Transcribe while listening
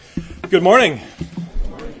Good morning.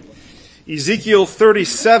 Ezekiel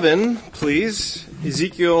 37, please.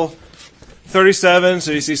 Ezekiel 37,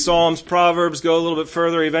 so you see Psalms, Proverbs, go a little bit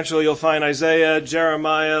further. Eventually you'll find Isaiah,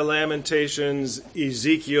 Jeremiah, Lamentations,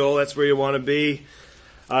 Ezekiel. That's where you want to be.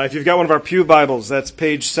 If you've got one of our pew Bibles, that's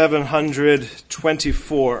page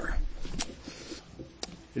 724.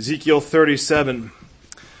 Ezekiel 37.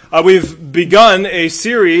 We've begun a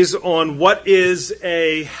series on what is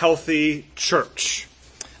a healthy church.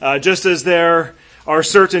 Just as there are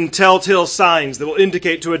certain telltale signs that will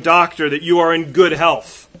indicate to a doctor that you are in good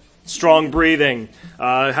health, strong breathing,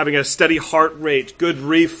 having a steady heart rate, good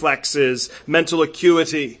reflexes, mental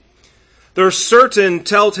acuity. There are certain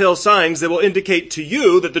telltale signs that will indicate to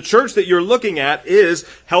you that the church that you're looking at is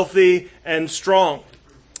healthy and strong.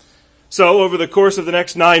 So over the course of the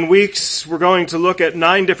next 9 weeks, we're going to look at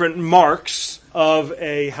 9 different marks of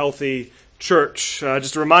a healthy church.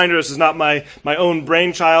 Just a reminder, this is not my own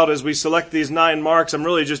brainchild as we select these 9 marks. I'm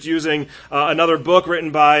really just using another book written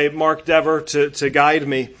by Mark Dever to guide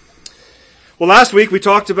me. Well, last week we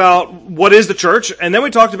talked about what is the church, and then we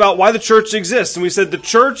talked about why the church exists. And we said the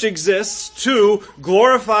church exists to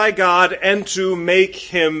glorify God and to make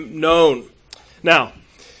Him known. Now,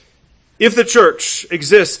 if the church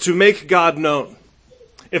exists to make God known,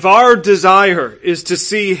 if our desire is to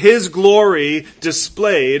see His glory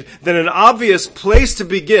displayed, then an obvious place to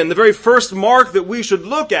begin, the very first mark that we should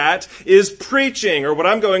look at, is preaching, or what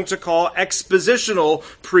I'm going to call expositional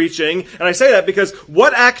preaching. And I say that because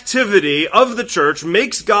what activity of the church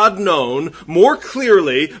makes God known more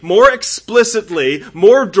clearly, more explicitly,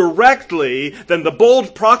 more directly than the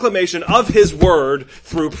bold proclamation of His word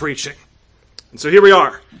through preaching? And so here we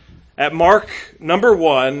are at mark number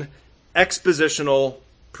 1, expositional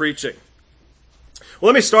preaching. Well,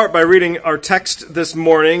 let me start by reading our text this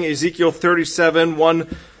morning, Ezekiel 37,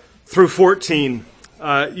 1 through 14.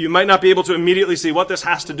 You might not be able to immediately see what this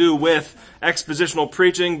has to do with expositional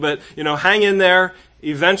preaching, but, hang in there.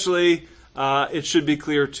 Eventually, it should be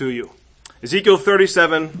clear to you. Ezekiel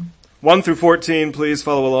 37, 1 through 14, please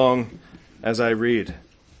follow along as I read.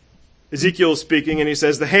 Ezekiel is speaking, and he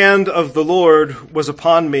says, "The hand of the Lord was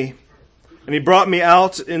upon me, and He brought me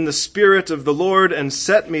out in the Spirit of the Lord and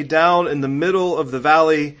set me down in the middle of the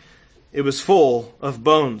valley. It was full of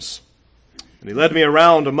bones. And He led me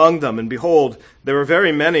around among them, and behold, there were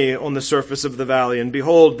very many on the surface of the valley, and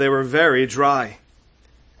behold, they were very dry.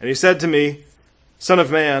 And He said to me, Son of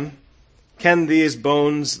man, can these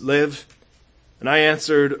bones live? And I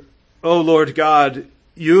answered, O Lord God,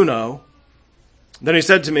 you know. Then He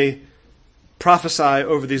said to me, Prophesy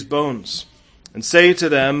over these bones, and say to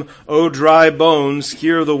them, O dry bones,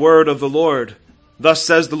 hear the word of the Lord. Thus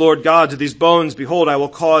says the Lord God to these bones, Behold, I will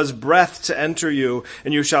cause breath to enter you,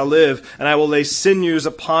 and you shall live. And I will lay sinews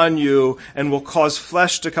upon you, and will cause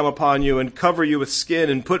flesh to come upon you, and cover you with skin,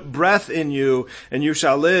 and put breath in you, and you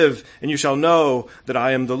shall live, and you shall know that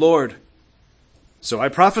I am the Lord. So I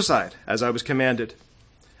prophesied, as I was commanded.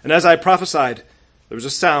 And as I prophesied, there was a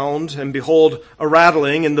sound, and behold, a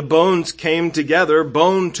rattling, and the bones came together,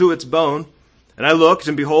 bone to its bone. And I looked,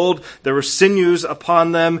 and behold, there were sinews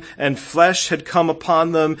upon them, and flesh had come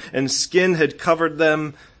upon them, and skin had covered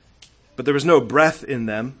them, but there was no breath in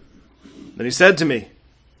them. Then He said to me,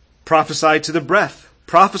 Prophesy to the breath.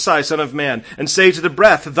 Prophesy, Son of man, and say to the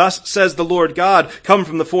breath, Thus says the Lord God, Come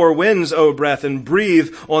from the 4 winds, O breath, and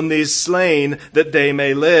breathe on these slain, that they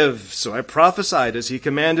may live. So I prophesied as He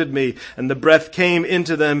commanded me, and the breath came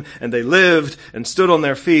into them, and they lived, and stood on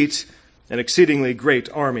their feet, an exceedingly great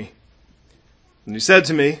army. And He said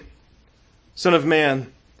to me, Son of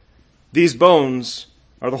man, these bones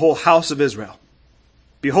are the whole house of Israel.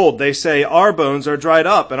 Behold, they say, Our bones are dried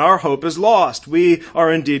up, and our hope is lost. We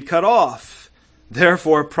are indeed cut off.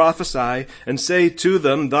 Therefore prophesy, and say to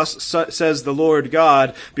them, Thus says the Lord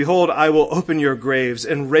God, Behold, I will open your graves,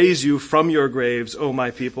 and raise you from your graves, O my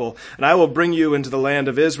people, and I will bring you into the land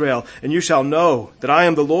of Israel, and you shall know that I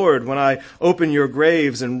am the Lord when I open your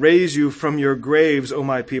graves, and raise you from your graves, O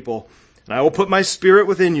my people. And I will put my spirit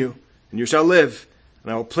within you, and you shall live,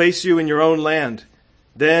 and I will place you in your own land.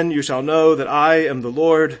 Then you shall know that I am the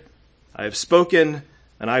Lord. I have spoken,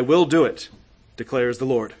 and I will do it, declares the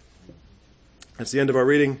Lord." That's the end of our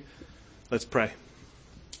reading. Let's pray.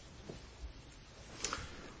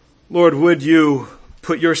 Lord, would you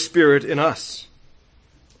put your spirit in us?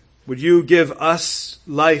 Would you give us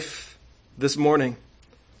life this morning?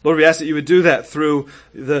 Lord, we ask that you would do that through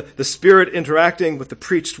the Spirit interacting with the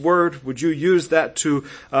preached word. Would you use that to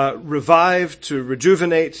revive, to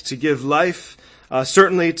rejuvenate, to give life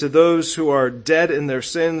Certainly to those who are dead in their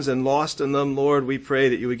sins and lost in them, Lord, we pray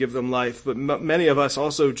that you would give them life. But many of us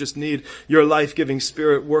also just need your life-giving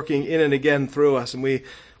Spirit working in and again through us. And we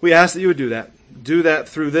ask that you would do that. Do that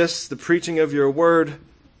through this, the preaching of your word.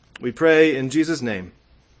 We pray in Jesus' name.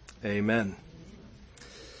 Amen.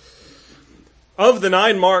 Of the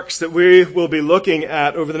 9 marks that we will be looking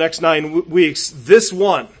at over the next 9 weeks, this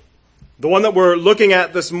one, the one that we're looking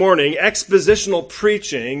at this morning, expositional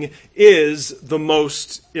preaching, is the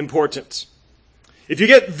most important. If you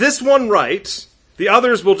get this one right, the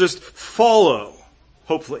others will just follow,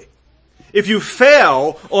 hopefully. If you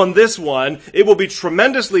fail on this one, it will be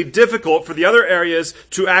tremendously difficult for the other areas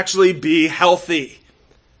to actually be healthy.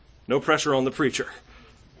 No pressure on the preacher.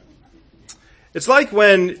 It's like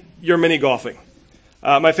when you're mini golfing.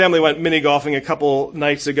 My family went mini golfing a couple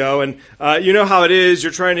nights ago, and you know how it is.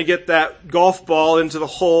 You're trying to get that golf ball into the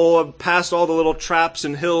hole, past all the little traps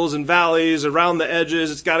and hills and valleys, around the edges.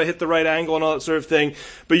 It's got to hit the right angle and all that sort of thing.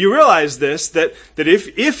 But you realize this, that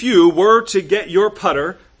if you were to get your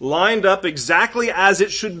putter lined up exactly as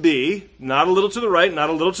it should be, not a little to the right, not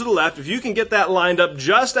a little to the left, if you can get that lined up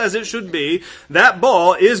just as it should be, that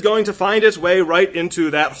ball is going to find its way right into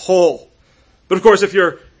that hole. But of course, if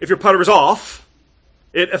your putter is off,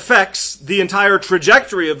 it affects the entire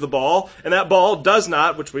trajectory of the ball, and that ball does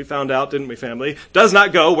not, which we found out, didn't we, family, does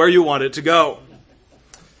not go where you want it to go.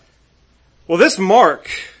 Well, this mark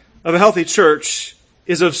of a healthy church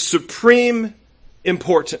is of supreme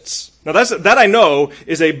importance. Now, that I know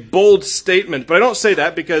is a bold statement, but I don't say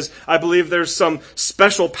that because I believe there's some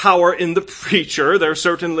special power in the preacher. There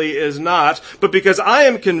certainly is not. But because I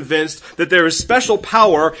am convinced that there is special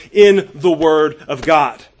power in the Word of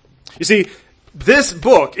God. You see, this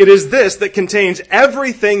book, it is this that contains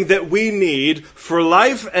everything that we need for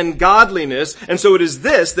life and godliness, and so it is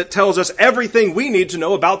this that tells us everything we need to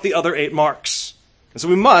know about the other 8 marks. And so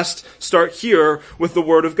we must start here with the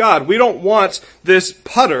Word of God. We don't want this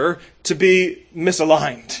putter to be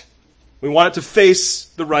misaligned. We want it to face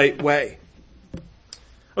the right way.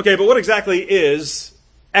 Okay, but what exactly is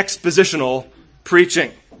expositional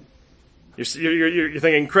preaching? You're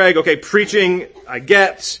thinking, Craig, okay, preaching, I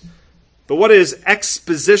get. But what is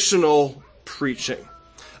expositional preaching?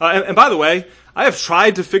 And by the way, I have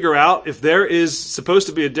tried to figure out if there is supposed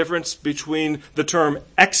to be a difference between the term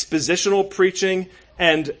expositional preaching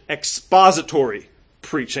and expository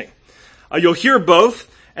preaching. You'll hear both,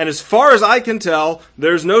 and as far as I can tell,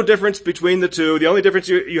 there's no difference between the two. The only difference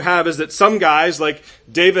you have is that some guys like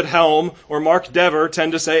David Helm or Mark Dever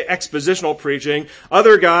tend to say expositional preaching.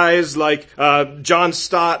 Other guys like John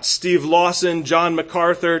Stott, Steve Lawson, John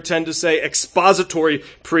MacArthur tend to say expository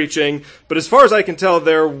preaching. But as far as I can tell,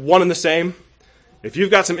 they're one and the same. If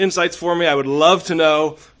you've got some insights for me, I would love to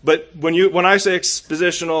know. But when I say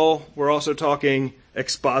expositional, we're also talking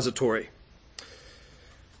expository.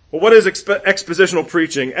 Well, what is expositional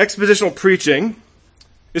preaching? Expositional preaching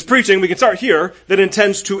is preaching, we can start here, that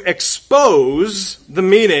intends to expose the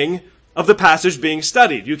meaning of the passage being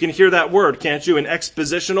studied. You can hear that word, can't you? In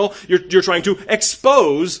expositional, you're trying to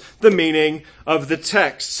expose the meaning of the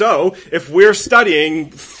text. So, if we're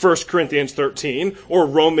studying 1 Corinthians 13, or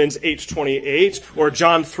Romans 8:28, or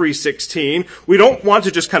John 3:16, we don't want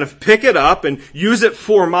to just kind of pick it up and use it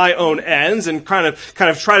for my own ends and kind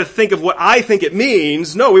of try to think of what I think it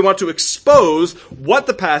means. No, we want to expose what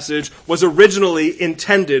the passage was originally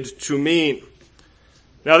intended to mean.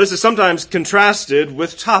 Now, this is sometimes contrasted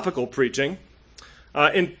with topical preaching.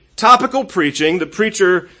 In topical preaching, the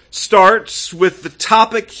preacher starts with the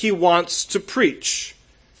topic he wants to preach.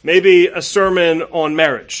 Maybe a sermon on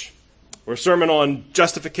marriage, or a sermon on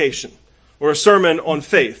justification, or a sermon on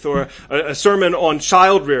faith, or a sermon on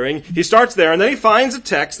child rearing. He starts there, and then he finds a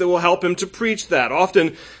text that will help him to preach that.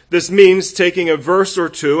 Often, this means taking a verse or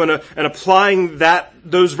two and applying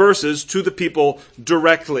those verses to the people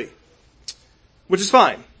directly. Which is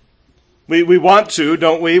fine. We want to,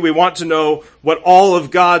 don't we? We want to know what all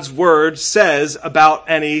of God's Word says about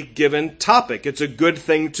any given topic. It's a good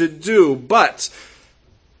thing to do. But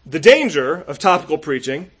the danger of topical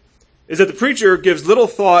preaching is that the preacher gives little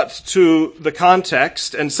thought to the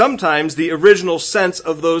context and sometimes the original sense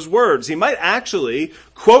of those words. He might actually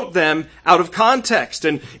quote them out of context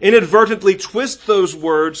and inadvertently twist those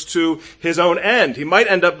words to his own end. He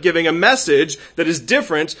might end up giving a message that is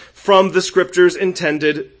different from the Scripture's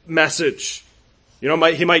intended message. He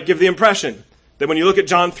might give the impression that when you look at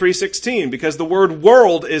John 3:16, because the word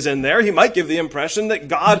world is in there, he might give the impression that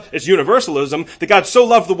God is universalism, that God so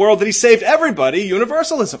loved the world that he saved everybody,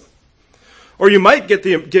 universalism. Or he might give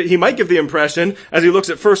the impression, as he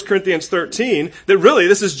looks at 1 Corinthians 13, that really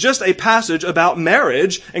this is just a passage about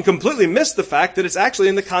marriage and completely miss the fact that it's actually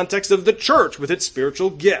in the context of the church with its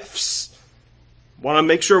spiritual gifts. Want to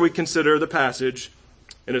make sure we consider the passage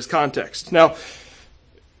in its context. Now,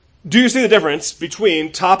 do you see the difference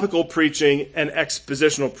between topical preaching and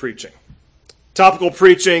expositional preaching? Topical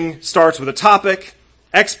preaching starts with a topic.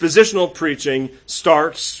 Expositional preaching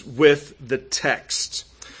starts with the text.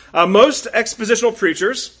 Most expositional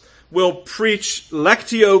preachers will preach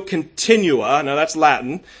lectio continua. Now that's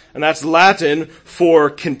Latin, and that's Latin for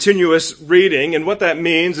continuous reading. And what that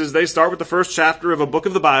means is they start with the first chapter of a book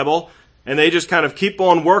of the Bible, and they just kind of keep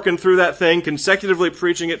on working through that thing, consecutively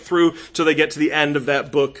preaching it through till they get to the end of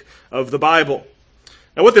that book of the Bible.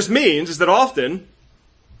 Now what this means is that often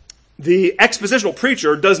the expositional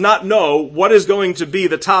preacher does not know what is going to be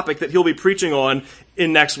the topic that he'll be preaching on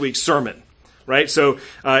in next week's sermon. Right? So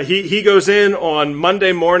he goes in on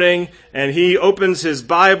Monday morning and he opens his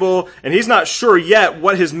Bible and he's not sure yet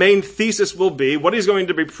what his main thesis will be, what he's going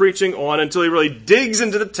to be preaching on until he really digs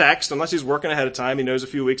into the text, unless he's working ahead of time, he knows a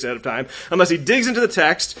few weeks ahead of time, unless he digs into the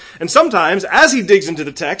text. And sometimes, as he digs into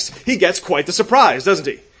the text, he gets quite the surprise, doesn't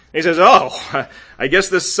he? And he says, oh, I guess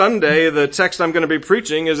this Sunday the text I'm going to be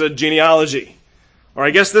preaching is a genealogy. Or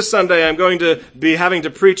I guess this Sunday I'm going to be having to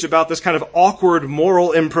preach about this kind of awkward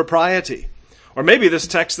moral impropriety. Or maybe this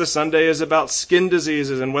text this Sunday is about skin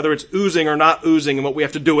diseases and whether it's oozing or not oozing and what we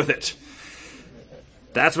have to do with it.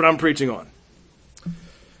 That's what I'm preaching on.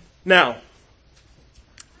 Now,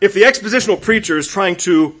 if the expositional preacher is trying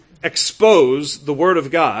to expose the Word of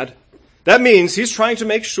God, that means he's trying to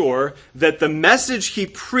make sure that the message he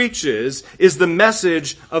preaches is the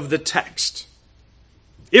message of the text.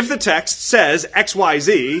 If the text says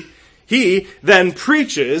XYZ, he then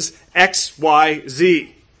preaches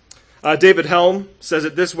XYZ. David Helm says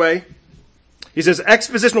it this way. He says,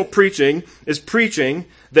 expositional preaching is preaching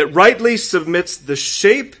that rightly submits the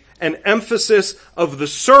shape and emphasis of the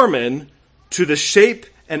sermon to the shape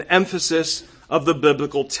and emphasis of the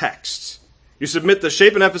biblical text. You submit the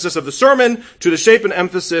shape and emphasis of the sermon to the shape and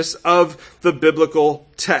emphasis of the biblical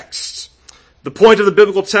text. The point of the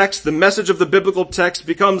biblical text, the message of the biblical text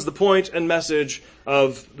becomes the point and message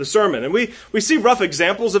of the sermon. And we see rough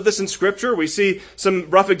examples of this in Scripture. We see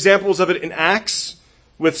some rough examples of it in Acts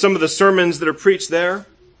with some of the sermons that are preached there.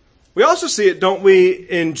 We also see it, don't we,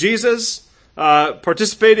 in Jesus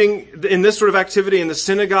participating in this sort of activity in the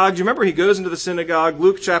synagogue. Do you remember he goes into the synagogue,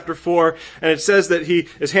 Luke chapter 4, and it says that he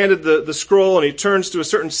is handed the scroll and he turns to a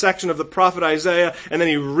certain section of the prophet Isaiah, and then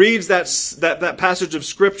he reads that passage of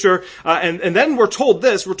Scripture, and then we're told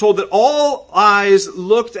that all eyes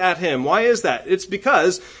looked at him. Why is that? It's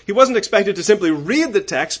because he wasn't expected to simply read the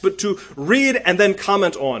text, but to read and then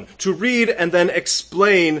comment on, to read and then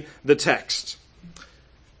explain the text.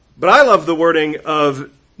 But I love the wording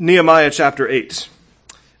of Nehemiah chapter 8.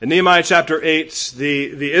 In Nehemiah chapter 8,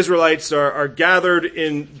 the Israelites are gathered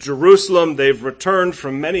in Jerusalem. They've returned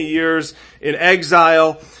from many years in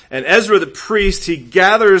exile. And Ezra the priest, he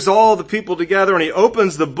gathers all the people together and he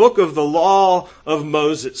opens the book of the law of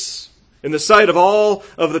Moses in the sight of all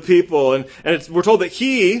of the people. And we're told that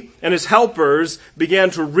he and his helpers began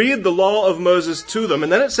to read the law of Moses to them.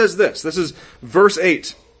 And then it says this is verse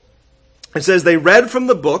 8. It says, they read from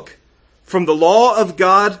the book, from the law of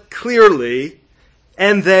God clearly,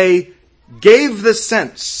 and they gave the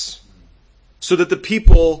sense so that the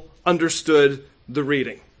people understood the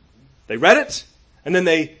reading. They read it, and then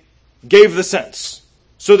they gave the sense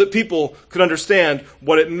so that people could understand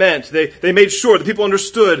what it meant. They made sure that people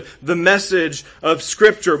understood the message of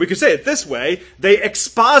Scripture. We could say it this way: they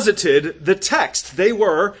exposited the text. They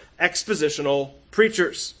were expositional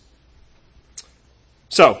preachers.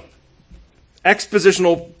 So,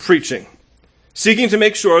 expositional preaching, seeking to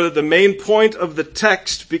make sure that the main point of the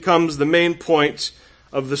text becomes the main point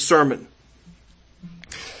of the sermon.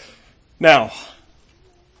 Now,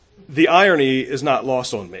 the irony is not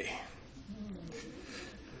lost on me.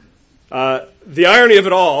 The irony of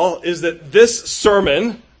it all is that this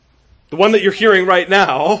sermon, the one that you're hearing right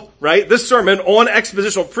now, right? This sermon on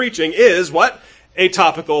expositional preaching is what? A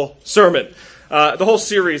topical sermon. The whole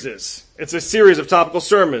series is. It's a series of topical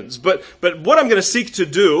sermons. But what I'm going to seek to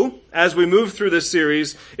do as we move through this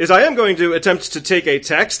series is I am going to attempt to take a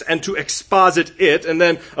text and to exposit it and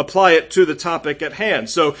then apply it to the topic at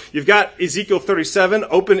hand. So you've got Ezekiel 37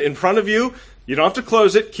 open in front of you. You don't have to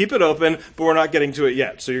close it. Keep it open, but we're not getting to it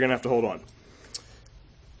yet, so you're going to have to hold on.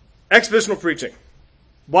 Expositional preaching.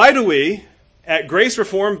 Why do we at Grace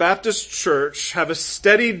Reformed Baptist Church have a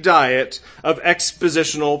steady diet of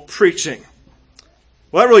expositional preaching?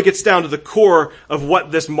 Well, that really gets down to the core of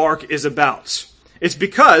what this mark is about. It's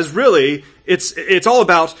because, really, it's all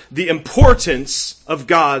about the importance of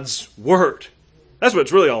God's Word. That's what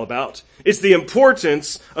it's really all about. It's the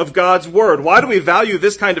importance of God's Word. Why do we value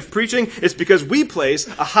this kind of preaching? It's because we place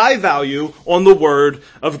a high value on the Word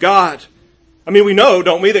of God. I mean, we know,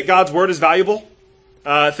 don't we, that God's Word is valuable?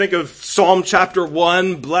 Think of Psalm chapter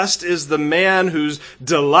 1. Blessed is the man whose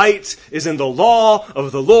delight is in the law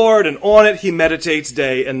of the Lord, and on it he meditates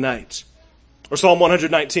day and night. Or Psalm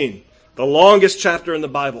 119, the longest chapter in the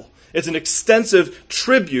Bible. It's an extensive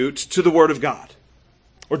tribute to the Word of God.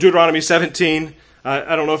 Or Deuteronomy 17.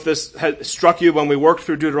 I don't know if this had struck you when we worked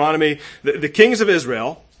through Deuteronomy. The kings of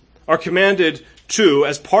Israel are commanded to,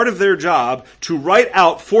 as part of their job, to write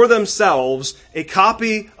out for themselves a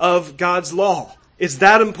copy of God's law. It's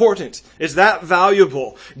that important. It's that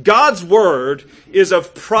valuable. God's Word is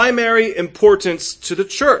of primary importance to the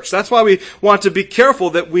church. That's why we want to be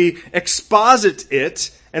careful that we exposit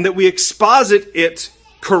it and that we exposit it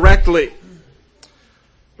correctly.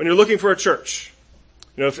 When you're looking for a church,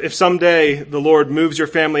 if someday the Lord moves your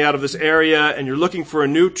family out of this area and you're looking for a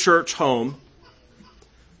new church home,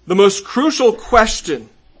 the most crucial question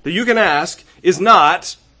that you can ask is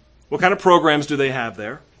not, what kind of programs do they have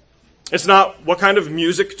there? It's not, what kind of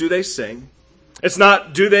music do they sing? It's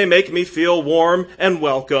not, do they make me feel warm and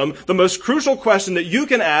welcome? The most crucial question that you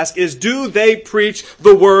can ask is, do they preach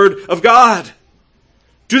the Word of God?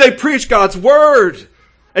 Do they preach God's Word?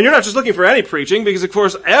 And you're not just looking for any preaching, because of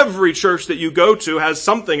course every church that you go to has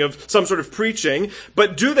something of some sort of preaching,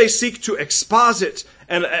 but do they seek to exposit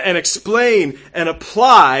and explain and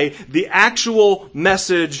apply the actual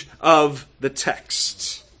message of the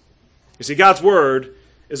text? You see, God's Word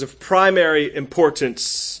is of primary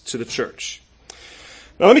importance to the church.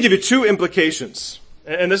 Now let me give you two implications,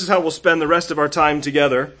 and this is how we'll spend the rest of our time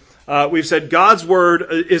together. We've said God's Word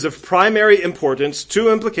is of primary importance. Two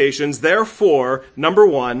implications. Therefore, number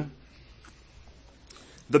one,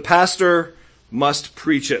 the pastor must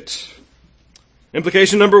preach it.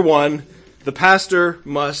 Implication number one, the pastor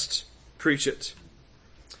must preach it.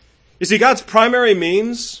 You see, God's primary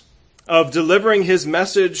means of delivering his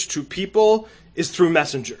message to people is through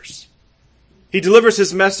messengers. He delivers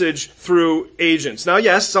his message through agents. Now,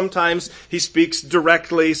 yes, sometimes he speaks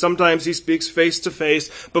directly, sometimes he speaks face to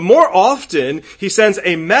face, but more often he sends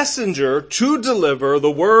a messenger to deliver the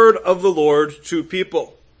word of the Lord to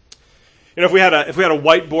people. If we had a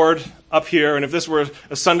whiteboard up here, and if this were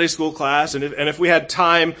a Sunday school class, and if we had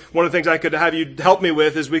time, one of the things I could have you help me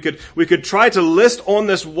with is we could try to list on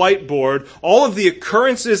this whiteboard all of the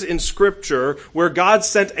occurrences in Scripture where God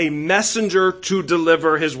sent a messenger to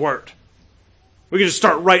deliver his word. We could just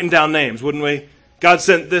start writing down names, wouldn't we? God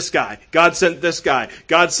sent this guy. God sent this guy.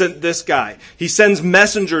 God sent this guy. He sends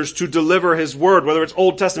messengers to deliver his word, whether it's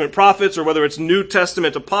Old Testament prophets or whether it's New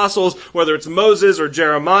Testament apostles, whether it's Moses or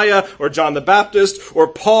Jeremiah or John the Baptist or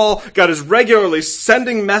Paul. God is regularly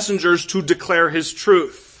sending messengers to declare his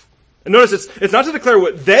truth. And notice it's not to declare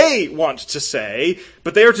what they want to say,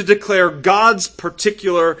 but they are to declare God's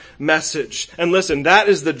particular message. And listen, that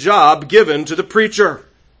is the job given to the preacher.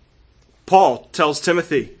 Paul tells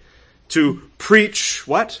Timothy to preach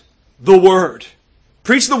what? The Word.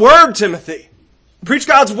 Preach the Word, Timothy. Preach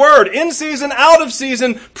God's Word. In season, out of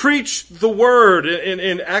season, preach the Word.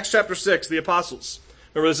 In Acts chapter 6, the apostles.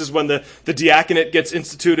 Remember, this is when the diaconate gets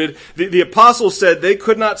instituted. The apostles said they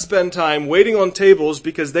could not spend time waiting on tables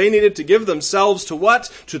because they needed to give themselves to what?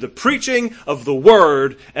 To the preaching of the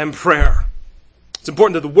Word and prayer. It's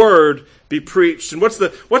important that the Word be preached. And what's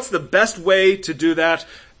the best way to do that?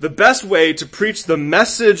 The best way to preach the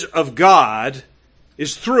message of God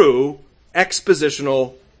is through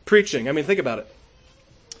expositional preaching. I mean, think about it.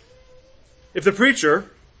 If the preacher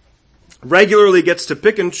regularly gets to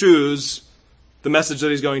pick and choose the message that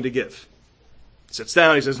he's going to give, he sits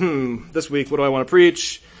down, he says, this week, what do I want to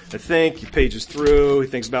preach? I think, he pages through, he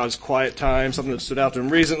thinks about his quiet time, something that stood out to him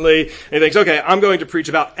recently, and he thinks, okay, I'm going to preach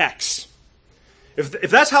about X.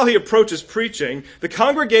 If that's how he approaches preaching, the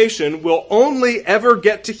congregation will only ever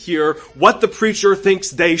get to hear what the preacher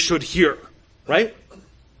thinks they should hear, right?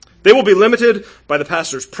 They will be limited by the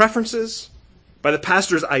pastor's preferences, by the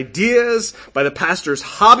pastor's ideas, by the pastor's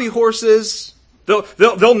hobby horses.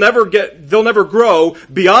 They'll never grow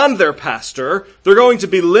beyond their pastor. They're going to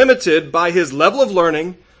be limited by his level of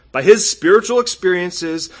learning, by his spiritual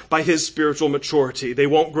experiences, by his spiritual maturity. They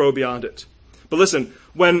won't grow beyond it. But listen,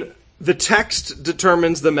 when the text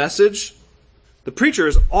determines the message, the preacher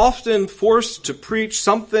is often forced to preach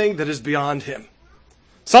something that is beyond him.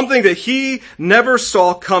 Something that he never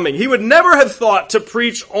saw coming. He would never have thought to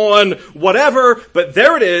preach on whatever, but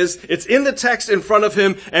there it is. It's in the text in front of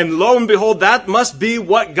him, and lo and behold, that must be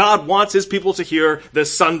what God wants his people to hear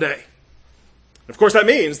this Sunday. Of course, that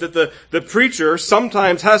means that the preacher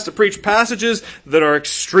sometimes has to preach passages that are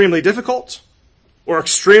extremely difficult or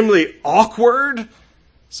extremely awkward.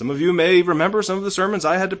 Some of you may remember some of the sermons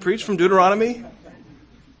I had to preach from Deuteronomy.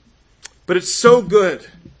 But it's so good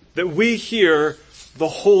that we hear the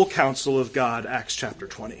whole counsel of God, Acts chapter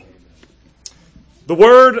 20. The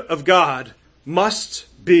Word of God must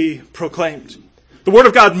be proclaimed. The Word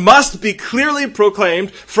of God must be clearly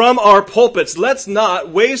proclaimed from our pulpits. Let's not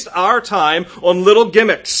waste our time on little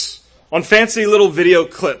gimmicks, on fancy little video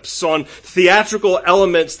clips, on theatrical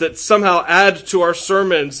elements that somehow add to our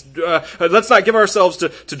sermons. Let's not give ourselves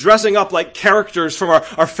to dressing up like characters from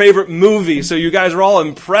our favorite movie so you guys are all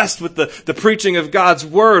impressed with the preaching of God's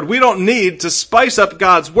Word. We don't need to spice up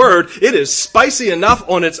God's Word. It is spicy enough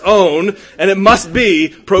on its own, and it must be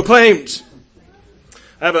proclaimed.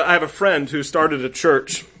 I have a friend who started a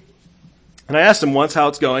church, and I asked him once how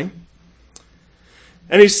it's going.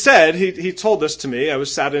 And he said, he told this to me, I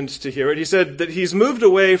was saddened to hear it, he said that he's moved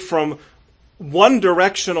away from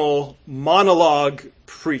one-directional monologue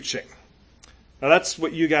preaching. Now that's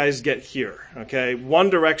what you guys get here, okay?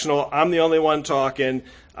 One-directional, I'm the only one talking,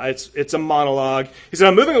 it's a monologue. He said,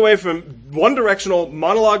 I'm moving away from one-directional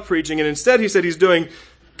monologue preaching, and instead he said he's doing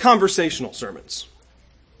conversational sermons.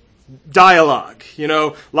 Dialogue,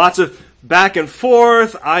 lots of back and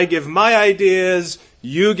forth. I give my ideas,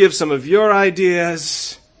 you give some of your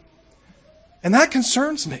ideas. And that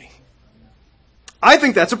concerns me. I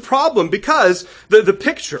think that's a problem because the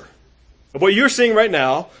picture of what you're seeing right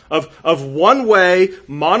now of one-way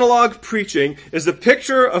monologue preaching is the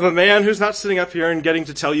picture of a man who's not sitting up here and getting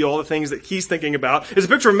to tell you all the things that he's thinking about. It's a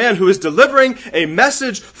picture of a man who is delivering a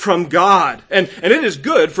message from God. And it is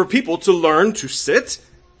good for people to learn to sit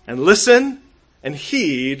and listen and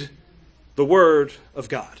heed the Word of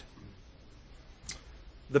God.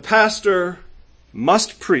 The pastor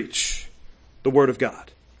must preach the Word of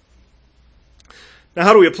God. Now,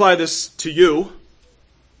 how do we apply this to you?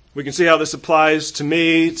 We can see how this applies to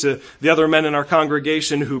me, to the other men in our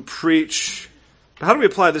congregation who preach. But how do we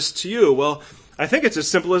apply this to you? Well, I think it's as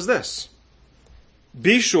simple as this.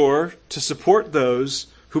 Be sure to support those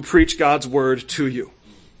who preach God's Word to you.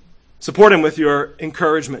 Support him with your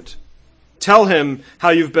encouragement. Tell him how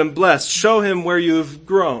you've been blessed. Show him where you've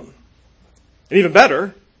grown. And even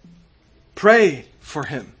better, pray for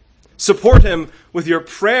him. Support him with your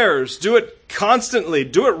prayers. Do it constantly.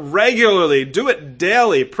 Do it regularly. Do it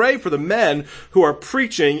daily. Pray for the men who are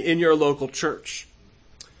preaching in your local church.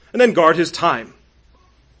 And then guard his time.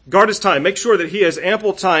 Guard his time. Make sure that he has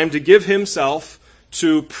ample time to give himself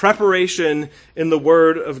to preparation in the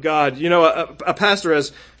Word of God. A pastor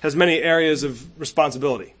has many areas of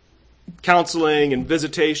responsibility. Counseling and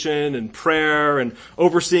visitation and prayer and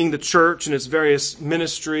overseeing the church and its various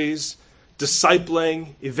ministries,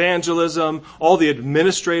 discipling, evangelism, all the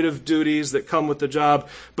administrative duties that come with the job.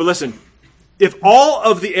 But listen, if all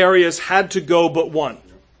of the areas had to go but one,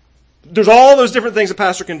 there's all those different things a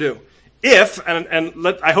pastor can do.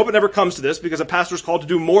 I hope it never comes to this because a pastor is called to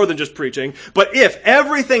do more than just preaching, but if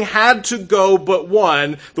everything had to go but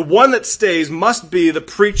one, the one that stays must be the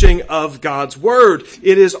preaching of God's Word.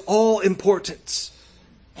 It is all important.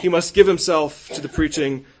 He must give himself to the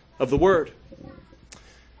preaching of the Word.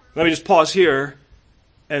 Let me just pause here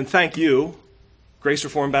and thank you, Grace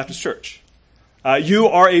Reformed Baptist Church. You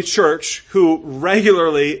are a church who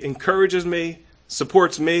regularly encourages me,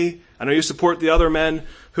 supports me. I know you support the other men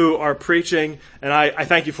who are preaching, and I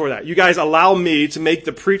thank you for that. You guys allow me to make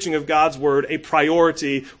the preaching of God's Word a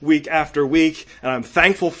priority week after week, and I'm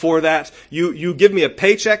thankful for that. You give me a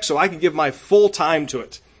paycheck so I can give my full time to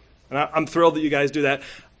it. And I'm thrilled that you guys do that.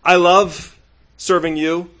 I love serving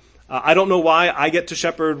you. I don't know why I get to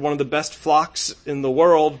shepherd one of the best flocks in the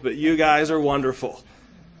world, but you guys are wonderful.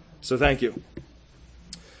 So thank you.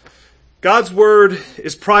 God's Word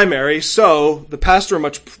is primary, so the pastor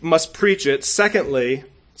must preach it. Secondly,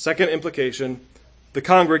 second implication, the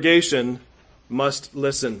congregation must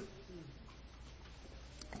listen.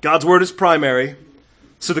 God's Word is primary,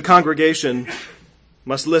 so the congregation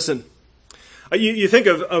must listen. You think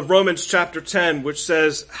of Romans chapter 10, which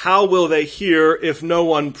says, how will they hear if no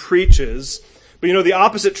one preaches? But the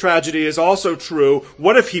opposite tragedy is also true.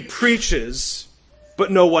 What if he preaches,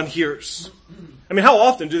 but no one hears? How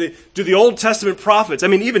often do the Old Testament prophets,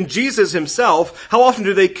 even Jesus himself, how often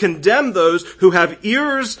do they condemn those who have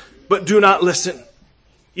ears but do not listen?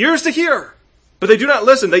 Ears to hear, But they do not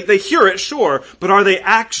listen. They hear it, sure, but are they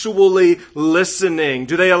actually listening?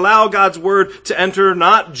 Do they allow God's word to enter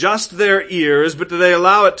not just their ears, but do they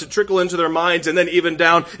allow it to trickle into their minds and then even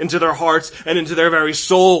down into their hearts and into their very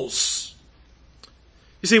souls?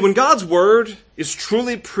 You see, when God's word is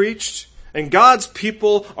truly preached and God's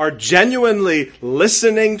people are genuinely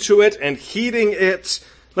listening to it and heeding it,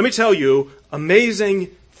 let me tell you, amazing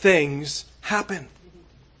things happen.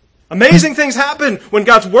 Amazing things happen when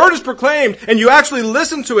God's word is proclaimed and you actually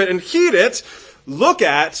listen to it and heed it. Look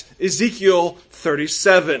at Ezekiel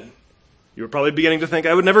 37. You were probably beginning to think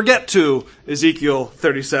I would never get to Ezekiel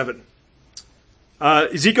 37.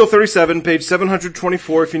 Ezekiel 37, page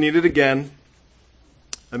 724, if you need it again.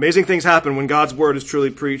 Amazing things happen when God's word is truly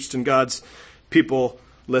preached and God's people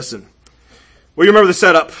listen. Well, you remember the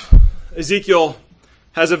setup. Ezekiel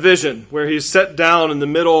has a vision where he's set down in the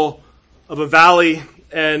middle of a valley,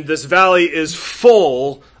 and this valley is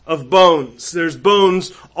full of bones. There's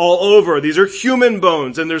bones all over. These are human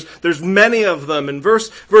bones, and there's many of them. And verse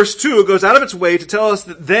 2 goes out of its way to tell us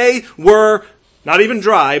that they were not even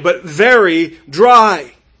dry, but very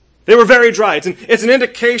dry. They were very dry. It's an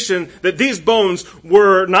indication that these bones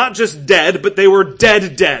were not just dead, but they were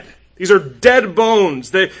dead. These are dead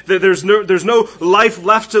bones. There's no life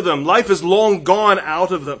left to them. Life is long gone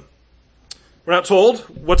out of them. We're not told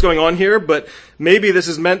what's going on here, but maybe this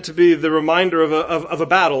is meant to be the reminder of a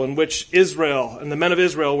battle in which Israel and the men of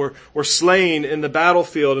Israel were slain in the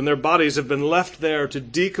battlefield, and their bodies have been left there to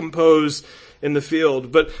decompose in the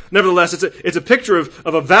field. But nevertheless, it's a picture of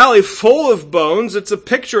a valley full of bones. It's a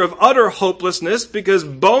picture of utter hopelessness, because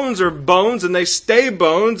bones are bones and they stay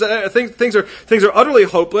bones. Things are utterly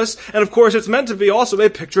hopeless. And of course, it's meant to be also a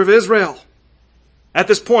picture of Israel. At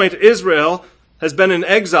this point, Israel has been in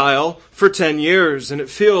exile for 10 years, and it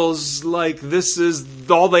feels like this is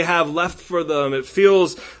all they have left for them. It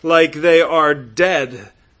feels like they are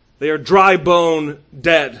dead. They are dry bone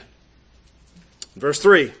dead. Verse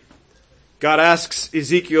 3, God asks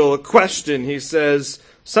Ezekiel a question. He says,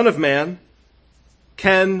 "Son of man,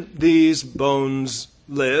 can these bones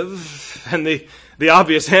live?" And the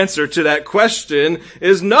obvious answer to that question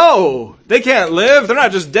is no. They can't live. They're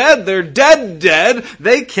not just dead. They're dead.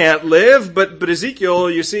 They can't live. But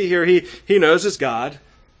Ezekiel, you see here, he knows his God.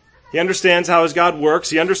 He understands how his God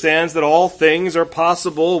works. He understands that all things are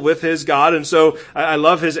possible with his God. And so I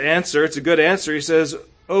love his answer. It's a good answer. He says,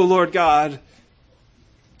 "Oh, Lord God,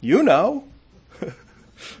 you know."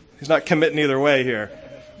 He's not committing either way here.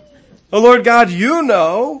 "Oh, Lord God, you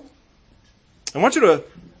know." I want you to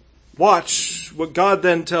watch what God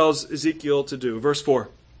then tells Ezekiel to do. Verse 4.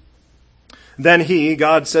 Then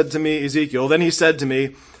God said to me, Ezekiel, then he said to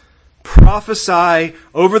me, "Prophesy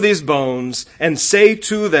over these bones and say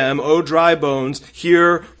to them, O dry bones,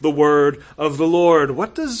 hear the word of the Lord."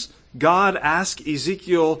 What does God ask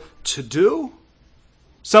Ezekiel to do?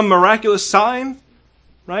 Some miraculous sign,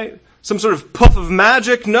 right? Some sort of puff of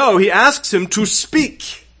magic? No, he asks him to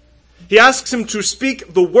speak. He asks him to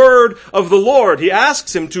speak the word of the Lord. He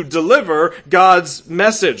asks him to deliver God's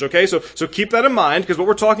message. Okay, so keep that in mind, because what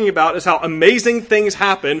we're talking about is how amazing things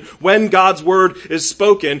happen when God's word is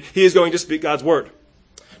spoken. He is going to speak God's word.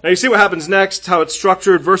 Now you see what happens next, how it's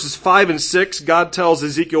structured. Verses 5 and 6, God tells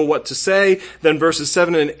Ezekiel what to say. Then verses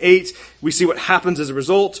 7 and 8, we see what happens as a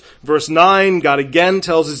result. Verse 9, God again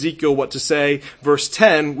tells Ezekiel what to say. Verse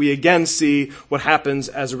 10, we again see what happens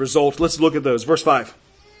as a result. Let's look at those. Verse 5.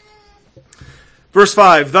 Verse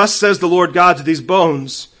 5, "Thus says the Lord God to these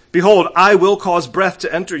bones, Behold, I will cause breath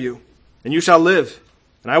to enter you, and you shall live.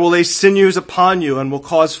 And I will lay sinews upon you, and will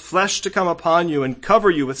cause flesh to come upon you, and cover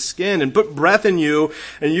you with skin, and put breath in you,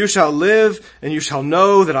 and you shall live, and you shall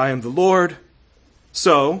know that I am the Lord."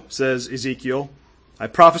 So, says Ezekiel, "I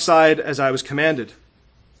prophesied as I was commanded.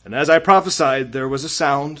 And as I prophesied, there was a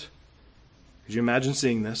sound." Could you imagine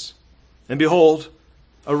seeing this? "And behold,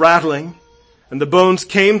 a rattling, and the bones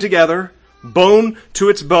came together, bone to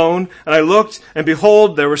its bone. And I looked, and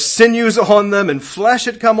behold, there were sinews on them, and flesh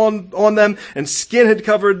had come on them, and skin had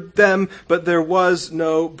covered them, but there was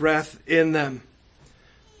no breath in them."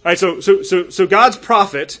 All right, so God's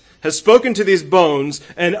prophet has spoken to these bones,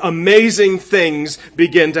 and amazing things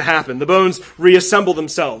begin to happen. The bones reassemble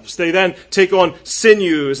themselves. They then take on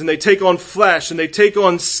sinews, and they take on flesh, and they take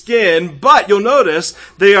on skin, but you'll notice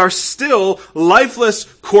they are still lifeless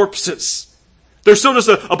corpses. They're still just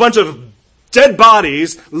a bunch of dead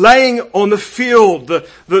bodies laying on the field.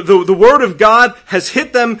 The word of God has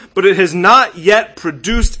hit them, but it has not yet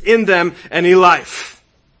produced in them any life.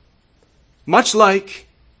 Much like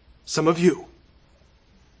some of you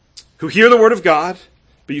who hear the word of God,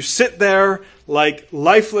 but you sit there like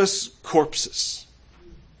lifeless corpses.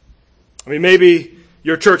 I mean, maybe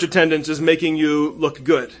your church attendance is making you look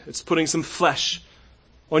good. It's putting some flesh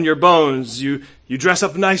on your bones. You dress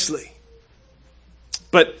up nicely.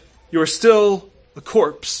 But you are still a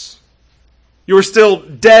corpse. You are still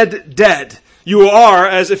dead. You are,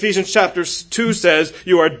 as Ephesians chapter 2 says,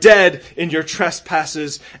 you are dead in your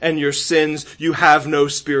trespasses and your sins. You have no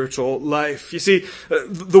spiritual life. You see,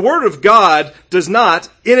 the Word of God does not,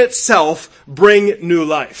 in itself, bring new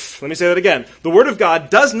life. Let me say that again. The Word of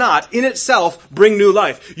God does not, in itself, bring new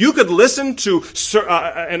life. You could listen to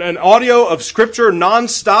an audio of Scripture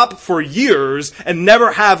nonstop for years and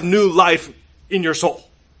never have new life in your soul.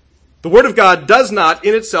 The Word of God does not,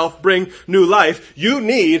 in itself, bring new life. You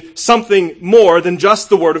need something more than just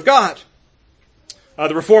the Word of God.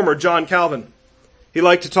 The Reformer, John Calvin, he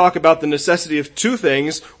liked to talk about the necessity of two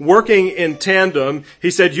things working in tandem. He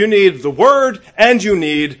said, you need the Word and you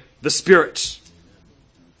need the Spirit.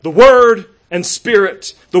 The Word and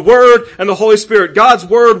Spirit. The Word and the Holy Spirit. God's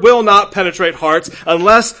Word will not penetrate hearts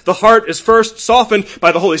unless the heart is first softened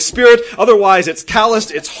by the Holy Spirit. Otherwise, it's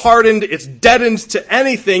calloused, it's hardened, it's deadened to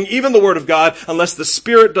anything, even the Word of God, unless the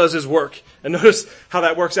Spirit does His work. And notice how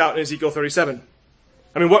that works out in Ezekiel 37.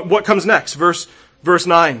 I mean, what comes next? Verse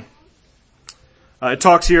 9. It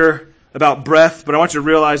talks here about breath, but I want you to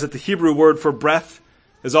realize that the Hebrew word for breath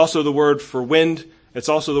is also the word for wind. It's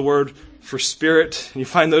also the word for spirit. And you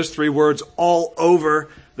find those three words all over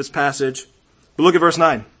this passage. But look at verse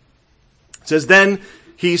 9. It says, then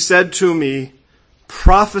he said to me,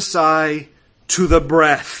 prophesy to the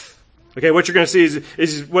breath. Okay, what you're going to see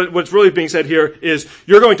is what's really being said here is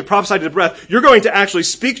you're going to prophesy to the breath. You're going to actually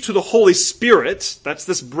speak to the Holy Spirit. That's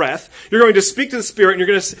this breath. You're going to speak to the Spirit, and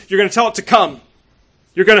you're going to tell it to come.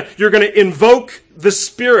 You're going to invoke the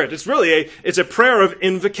Spirit. It's a prayer of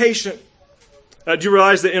invocation. Do you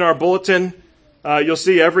realize that in our bulletin, you'll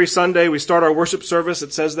see every Sunday we start our worship service,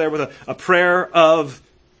 it says there, with a prayer of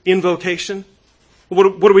invocation? What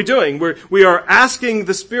are we doing? We are asking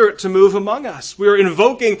the Spirit to move among us. We are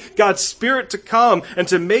invoking God's Spirit to come and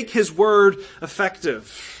to make His Word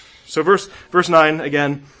effective. So verse 9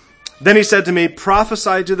 again. Then he said to me,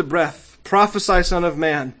 prophesy to the breath, prophesy, Son of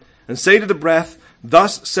Man, and say to the breath,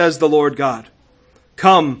 thus says the Lord God,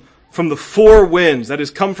 come from the four winds, that is,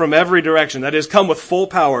 come from every direction, that is, come with full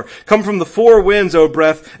power. Come from the four winds, O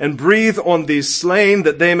breath, and breathe on these slain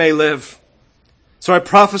that they may live. So I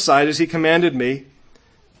prophesied as he commanded me,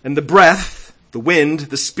 and the breath, the wind,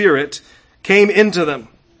 the Spirit, came into them,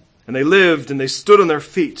 and they lived, and they stood on their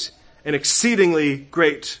feet, an exceedingly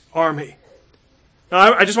great army.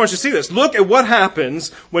 Now, I just want you to see this. Look at what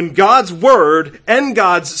happens when God's Word and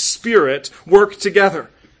God's Spirit work together.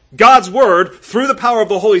 God's Word, through the power of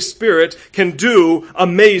the Holy Spirit, can do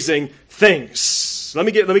amazing things. Let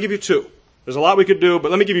me give you two. There's a lot we could do,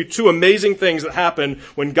 but let me give you two amazing things that happen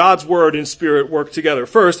when God's Word and Spirit work together.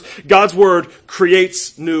 First, God's Word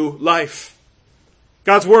creates new life.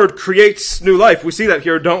 God's Word creates new life. We see that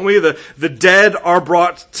here, don't we? The dead are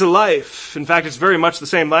brought to life. In fact, it's very much the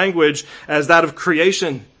same language as that of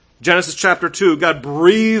creation. Genesis chapter 2, God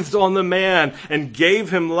breathed on the man and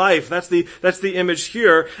gave him life. That's the image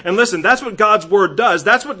here. And listen, that's what God's Word does.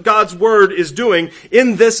 That's what God's Word is doing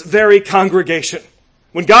in this very congregation.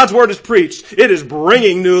 When God's Word is preached, it is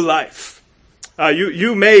bringing new life.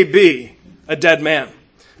 You may be a dead man,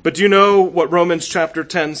 but do you know what Romans chapter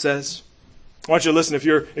 10 says? I want you to listen.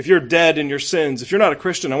 If you're dead in your sins, if you're not a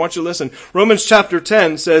Christian, I want you to listen. Romans chapter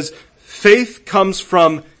 10 says, faith comes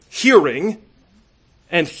from hearing,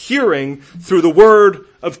 and hearing through the word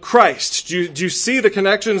of Christ. Do you see the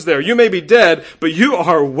connections there? You may be dead, but you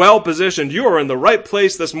are well positioned. You are in the right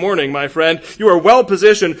place this morning, my friend. You are well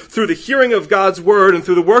positioned through the hearing of God's word and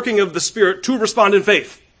through the working of the Spirit to respond in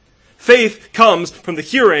faith. Faith comes from the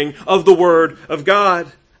hearing of the word of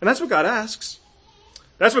God. And that's what God asks.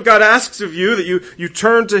 That's what God asks of you, that you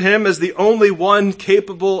turn to Him as the only one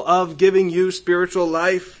capable of giving you spiritual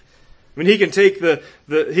life. I mean, He can take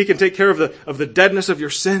He can take care of the deadness of your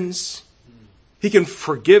sins. He can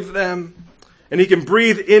forgive them, and He can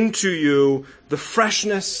breathe into you the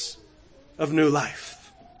freshness of new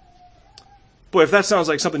life. Boy, if that sounds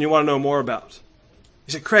like something you want to know more about,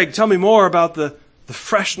 you say, Craig, tell me more about the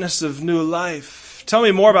freshness of new life. Tell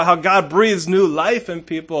me more about how God breathes new life in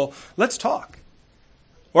people. Let's talk.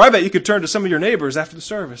 Or I bet you could turn to some of your neighbors after the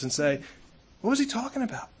service and say, what was he talking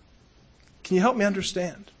about? Can you help me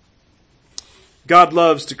understand? God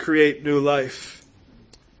loves to create new life.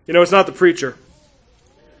 You know, it's not the preacher.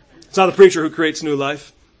 It's not the preacher who creates new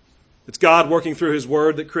life. It's God working through His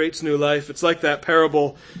Word that creates new life. It's like that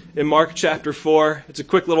parable in Mark chapter 4. It's a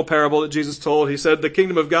quick little parable that Jesus told. He said, the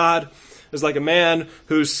kingdom of God is like a man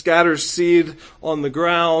who scatters seed on the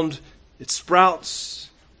ground. it sprouts,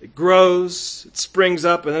 it grows, it springs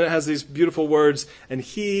up, and then it has these beautiful words, and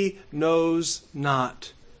he knows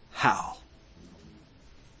not how.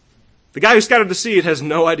 The guy who scattered the seed has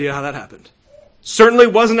no idea how that happened. Certainly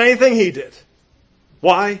wasn't anything he did.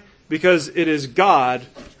 Why? Because it is God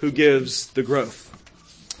who gives the growth.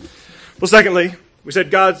 Well, secondly, we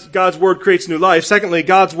said God's word creates new life. Secondly,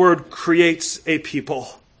 God's word creates a people.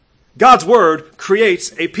 God's word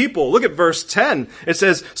creates a people. Look at verse 10. It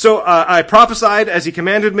says, So I prophesied as he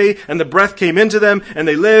commanded me, and the breath came into them, and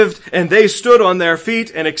they lived, and they stood on their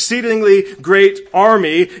feet, an exceedingly great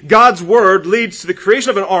army. God's word leads to the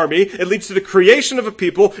creation of an army. It leads to the creation of a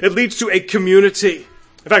people. It leads to a community.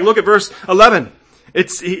 In fact, look at verse 11.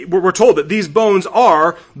 We're told that these bones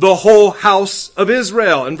are the whole house of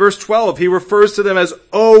Israel. In verse 12, he refers to them as,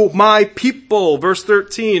 "Oh, my people." Verse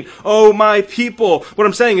 13, "Oh, my people." What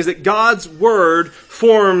I'm saying is that God's word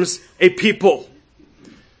forms a people.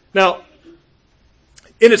 Now,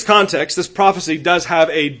 in its context, this prophecy does have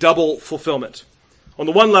a double fulfillment. On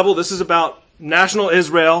the one level, this is about national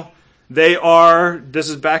Israel. This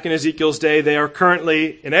is back in Ezekiel's day, they are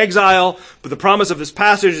currently in exile, but the promise of this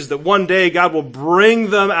passage is that one day God will bring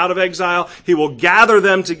them out of exile. He will gather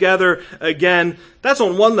them together again. That's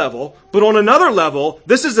on one level. But on another level,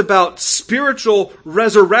 this is about spiritual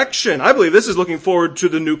resurrection. I believe this is looking forward to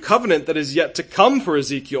the new covenant that is yet to come for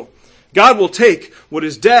Ezekiel. God will take what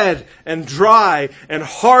is dead and dry and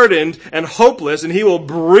hardened and hopeless, and he will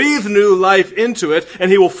breathe new life into it,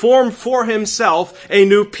 and he will form for himself a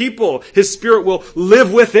new people. His Spirit will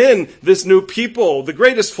live within this new people. The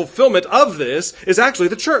greatest fulfillment of this is actually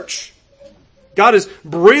the church. God is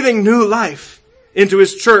breathing new life into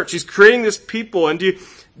his church. He's creating this people. And do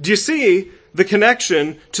you see the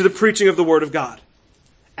connection to the preaching of the Word of God?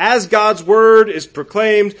 As God's word is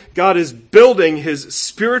proclaimed, God is building his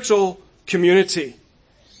spiritual community.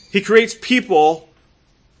 He creates people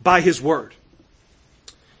by his word.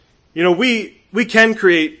 You know, we can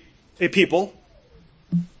create a people,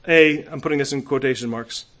 I'm putting this in quotation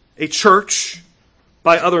marks, a church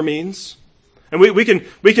by other means. And we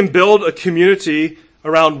can build a community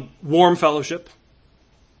around warm fellowship.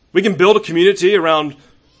 We can build a community around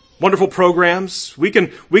wonderful programs. We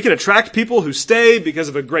can attract people who stay because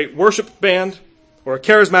of a great worship band or a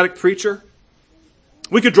charismatic preacher.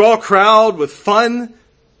 We could draw a crowd with fun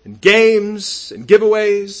and games and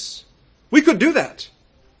giveaways. We could do that.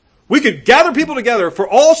 We could gather people together for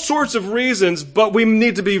all sorts of reasons, but we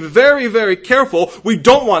need to be very, very careful. We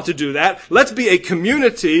don't want to do that. Let's be a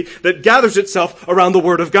community that gathers itself around the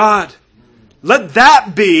Word of God. Let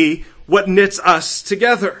that be what knits us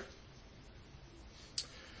together.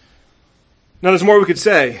 Now, there's more we could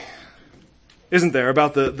say, isn't there,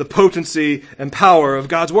 about the potency and power of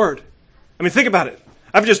God's Word. I mean, think about it.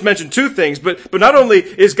 I've just mentioned two things, but not only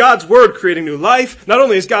is God's Word creating new life, not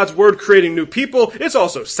only is God's Word creating new people, it's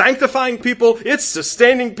also sanctifying people, it's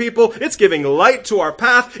sustaining people, it's giving light to our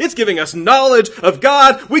path, it's giving us knowledge of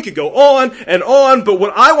God. We could go on, but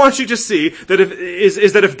what I want you to see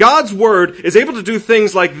is that if God's Word is able to do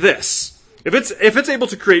things like this, if it's able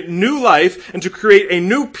to create new life and to create a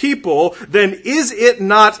new people, then is it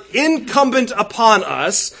not incumbent upon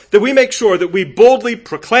us that we make sure that we boldly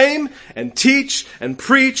proclaim and teach and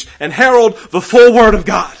preach and herald the full Word of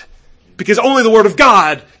God? Because only the Word of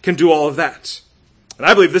God can do all of that. And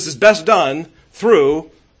I believe this is best done through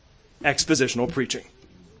expositional preaching.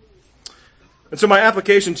 And so my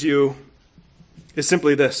application to you is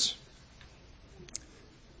simply this.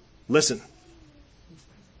 Listen.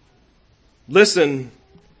 Listen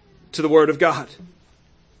to the Word of God.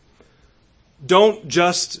 Don't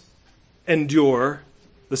just endure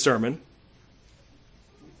the sermon.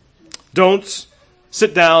 Don't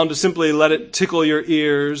sit down to simply let it tickle your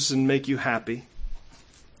ears and make you happy.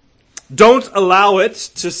 Don't allow it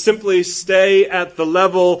to simply stay at the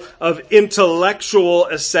level of intellectual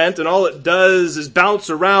assent and all it does is bounce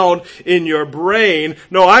around in your brain.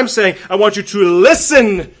 No, I'm saying I want you to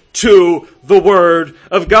listen to the Word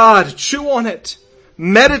of God. Chew on it.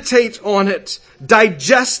 Meditate on it.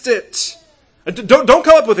 Digest it. Don't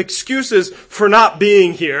come up with excuses for not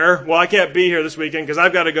being here. Well, I can't be here this weekend because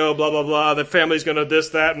I've got to go, blah, blah, blah. The family's going to this,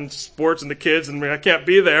 that, and sports and the kids, and I can't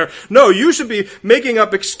be there. No, you should be making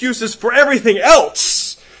up excuses for everything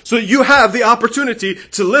else so that you have the opportunity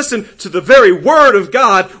to listen to the very Word of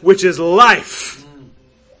God, which is life.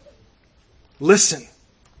 Listen.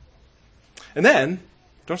 And then,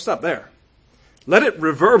 don't stop there. Let it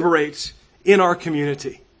reverberate in our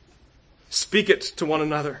community. Speak it to one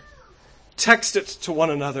another. Text it to one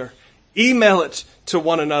another. Email it to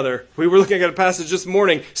one another. We were looking at a passage this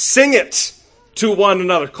morning. Sing it to one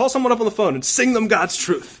another. Call someone up on the phone and sing them God's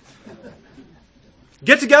truth.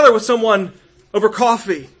 Get together with someone over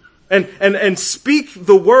coffee and speak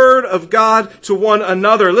the word of God to one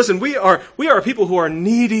another. Listen, we are people who are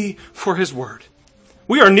needy for his word.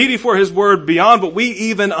 We are needy for his word beyond what we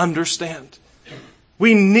even understand.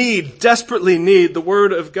 We desperately need the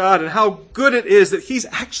word of God, and how good it is that he's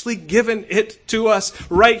actually given it to us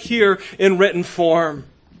right here in written form.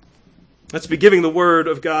 Let's be giving the word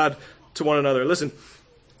of God to one another. Listen,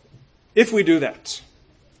 if we do that,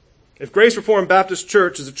 if Grace Reformed Baptist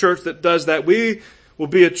Church is a church that does that, we will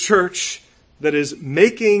be a church that is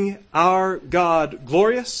making our God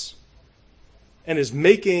glorious and is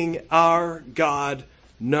making our God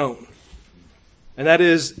known. And that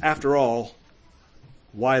is, after all,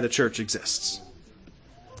 why the church exists.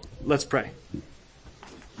 Let's pray.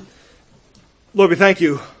 Lord, we thank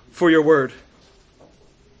you for your word.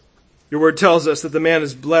 Your word tells us that the man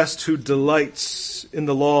is blessed who delights in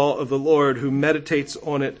the law of the Lord, who meditates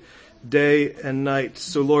on it day and night.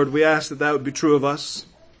 So, Lord, we ask that that would be true of us.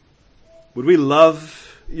 Would we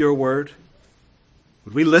love your word?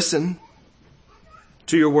 Would we listen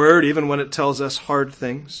to your word even when it tells us hard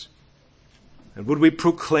things? And would we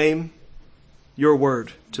proclaim your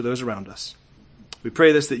word to those around us? We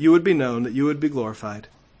pray this, that you would be known, that you would be glorified.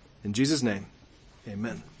 In Jesus' name,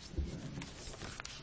 amen.